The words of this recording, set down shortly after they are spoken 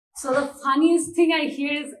So the funniest thing I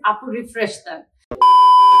hear is Apu refresh that.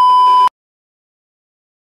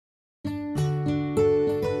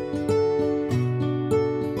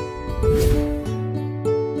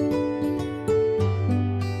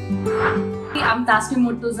 I'm Tasnim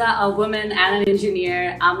Mortoza, a woman and an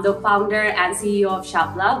engineer. I'm the founder and CEO of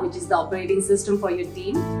Shapla, which is the operating system for your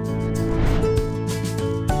team.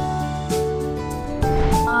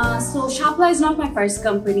 So Shapla is not my first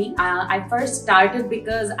company. I first started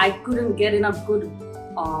because I couldn't get enough good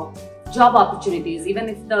job opportunities. Even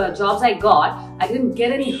if the jobs I got, I didn't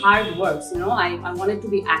get any hard works. I wanted to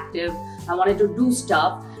be active. I wanted to do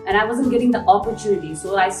stuff. And I wasn't getting the opportunity.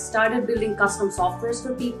 So I started building custom softwares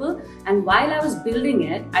for people. And while I was building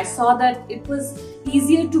it, I saw that it was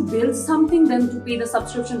easier to build something than to pay the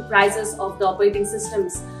subscription prices of the operating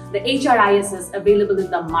systems, the HRISs available in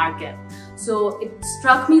the market. So it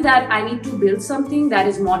struck me that I need to build something that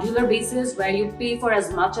is modular basis, where you pay for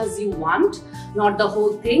as much as you want, not the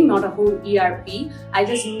whole thing, not a whole ERP. I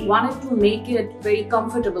just wanted to make it very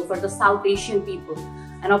comfortable for the South Asian people.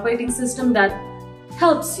 An operating system that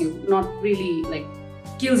helps you, not really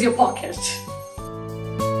kills your pocket.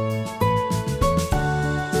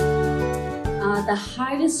 The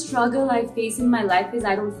hardest struggle I face in my life is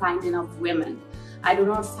I don't find enough women. I do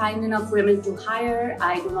not find enough women to hire.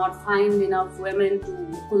 I do not find enough women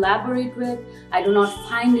to collaborate with. I do not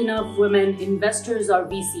find enough women investors or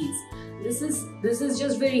VCs. This is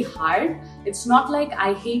just very hard. It's not like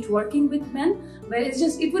I hate working with men, but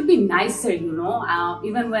it would be nicer,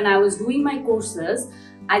 even when I was doing my courses,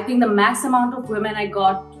 I think the max amount of women I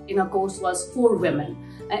got in a course was 4 women.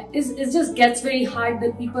 It just gets very hard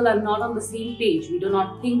that people are not on the same page. We do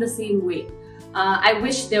not think the same way. I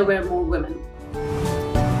wish there were more women.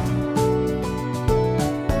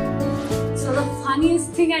 So the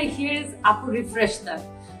funniest thing I hear is Apu refresh that.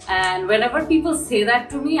 And whenever people say that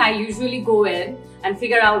to me, I usually go in and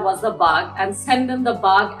figure out what's the bug and send them the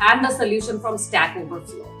bug and the solution from Stack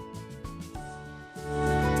Overflow.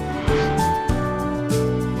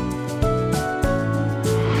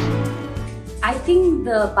 I think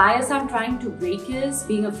the bias I'm trying to break is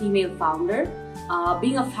being a female founder.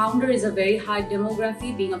 Being a founder is a very hard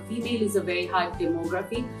demography. Being a female is a very hard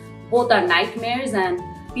demography. Both are nightmares, and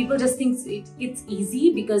people just think it's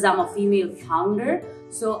easy because I'm a female founder.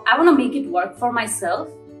 So I want to make it work for myself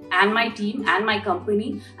and my team and my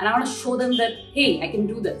company. And I want to show them that, hey, I can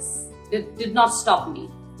do this. It did not stop me.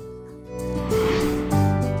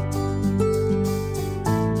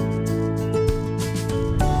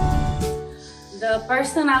 The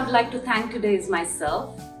person I would like to thank today is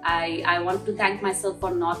myself. I want to thank myself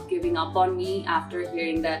for not giving up on me after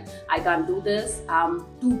hearing that I can't do this. I'm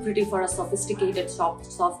too pretty for a sophisticated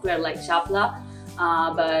software like Shapla.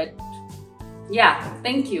 But yeah,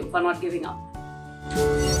 thank you for not giving up.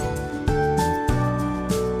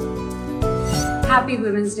 Happy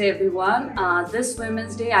Women's Day, everyone. This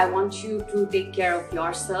Women's Day, I want you to take care of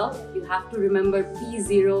yourself. You have to remember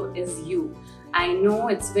P0 is you. I know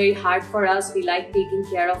it's very hard for us. We like taking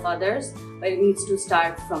care of others, but it needs to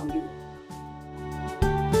start from you.